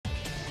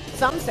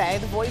Some say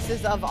the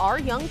voices of our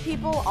young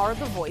people are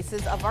the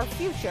voices of our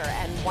future,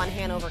 and one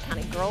Hanover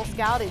County Girl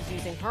Scout is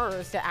using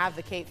hers to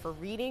advocate for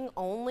reading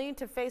only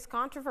to face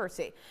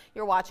controversy.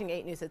 You're watching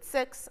 8 News at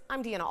 6.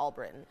 I'm Deanna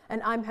Albritton.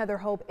 And I'm Heather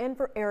Hope in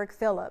for Eric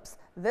Phillips.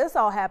 This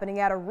all happening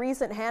at a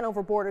recent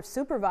Hanover Board of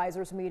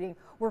Supervisors meeting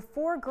where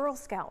 4 Girl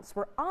Scouts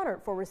were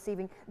honored for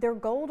receiving their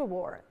Gold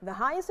Award, the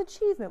highest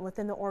achievement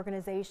within the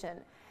organization.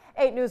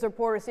 8 News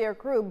reporter Sierra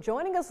Krug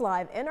joining us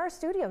live in our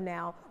studio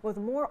now with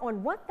more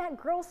on what that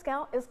Girl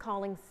Scout is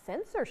calling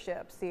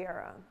censorship.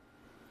 Sierra.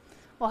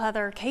 Well,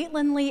 Heather, Kate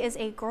Lindley is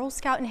a Girl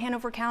Scout in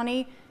Hanover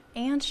County,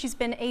 and she's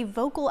been a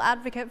vocal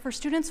advocate for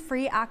students'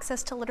 free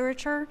access to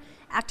literature,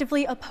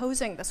 actively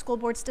opposing the school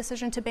board's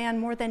decision to ban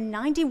more than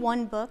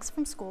 91 books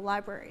from school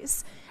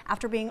libraries.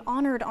 After being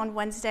honored on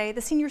Wednesday,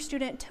 the senior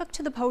student took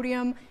to the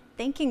podium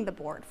thanking the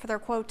board for their,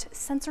 quote,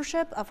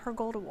 censorship of her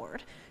Gold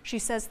Award. She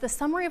says the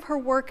summary of her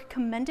work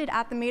commended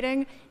at the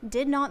meeting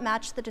did not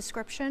match the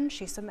description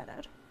she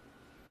submitted.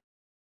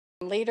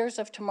 Leaders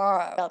of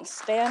tomorrow,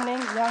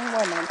 outstanding young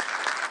women.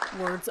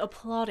 Words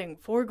applauding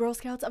 4 Girl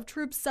Scouts of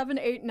Troop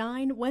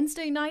 789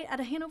 Wednesday night at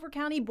a Hanover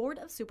County Board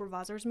of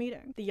Supervisors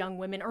meeting. The young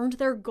women earned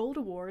their Gold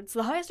Awards,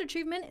 the highest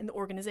achievement in the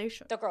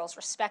organization. The girls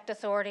respect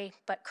authority,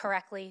 but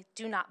correctly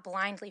do not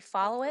blindly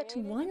follow it.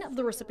 One of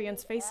the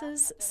recipients'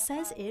 faces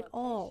says it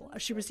all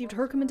as she received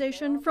her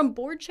commendation from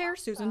Board Chair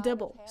Susan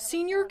Dibble.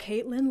 Senior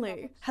Kate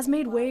Lindley has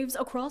made waves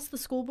across the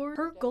school board.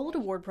 Her Gold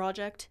Award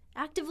project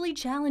actively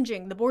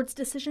challenging the board's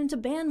decision to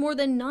ban more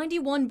than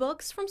 91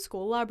 books from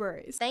school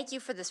libraries. Thank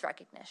you for this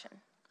recognition.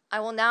 I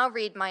will now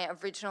read my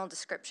original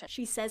description.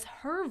 She says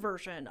her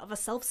version of a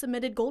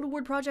self-submitted Gold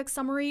Award project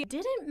summary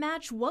didn't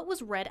match what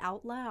was read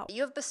out loud.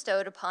 You have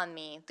bestowed upon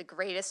me the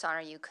greatest honor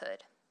you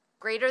could,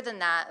 greater than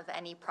that of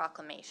any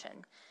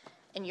proclamation,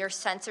 in your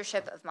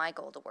censorship of my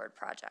Gold Award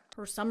project.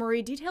 Her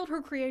summary detailed her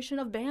creation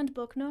of banned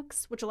book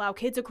nooks, which allow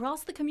kids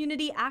across the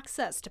community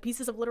access to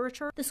pieces of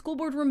literature the school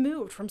board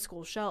removed from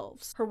school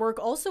shelves. Her work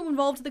also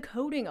involved the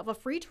coding of a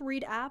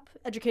free-to-read app,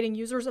 educating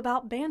users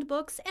about banned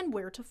books and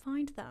where to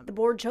find them. The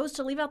board chose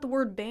to leave out the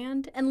word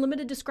banned and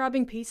limited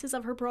describing pieces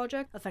of her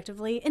project,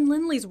 effectively, in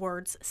Lindley's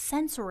words,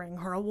 censoring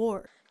her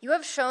award. You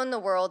have shown the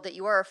world that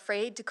you are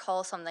afraid to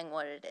call something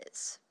what it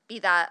is, be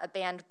that a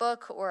banned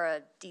book or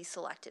a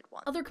deselected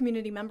one. Other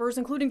community members,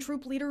 including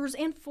troop leaders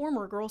and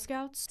former Girl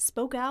Scouts,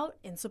 spoke out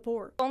in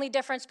support. The only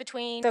difference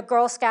between the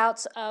Girl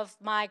Scouts of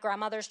my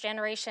grandmother's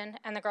generation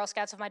and the Girl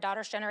Scouts of my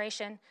daughter's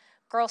generation,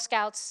 Girl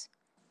Scouts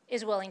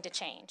is willing to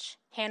change.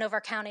 Hanover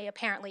County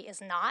apparently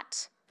is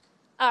not,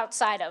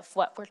 outside of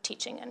what we're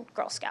teaching in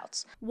Girl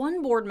Scouts.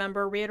 One board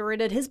member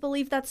reiterated his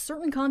belief that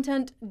certain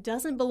content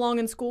doesn't belong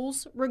in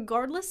schools,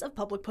 regardless of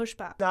public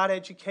pushback. Not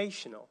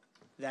educational.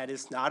 That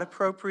is not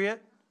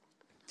appropriate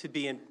to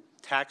be in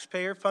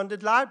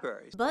taxpayer-funded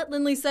libraries. But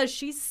Lindley says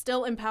she's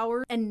still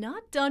empowered and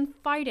not done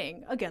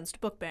fighting against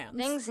book bans.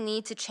 Things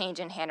need to change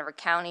in Hanover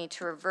County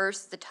to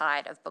reverse the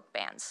tide of book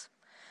bans.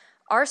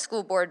 Our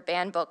school board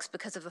banned books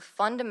because of a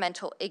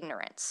fundamental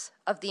ignorance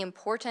of the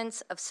importance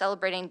of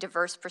celebrating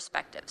diverse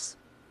perspectives.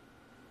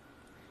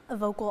 A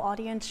vocal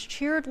audience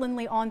cheered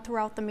Lindley on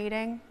throughout the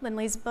meeting.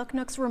 Lindley's book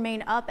nooks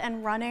remain up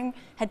and running.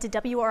 Head to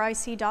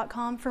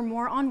WRIC.com for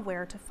more on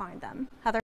where to find them. Heather.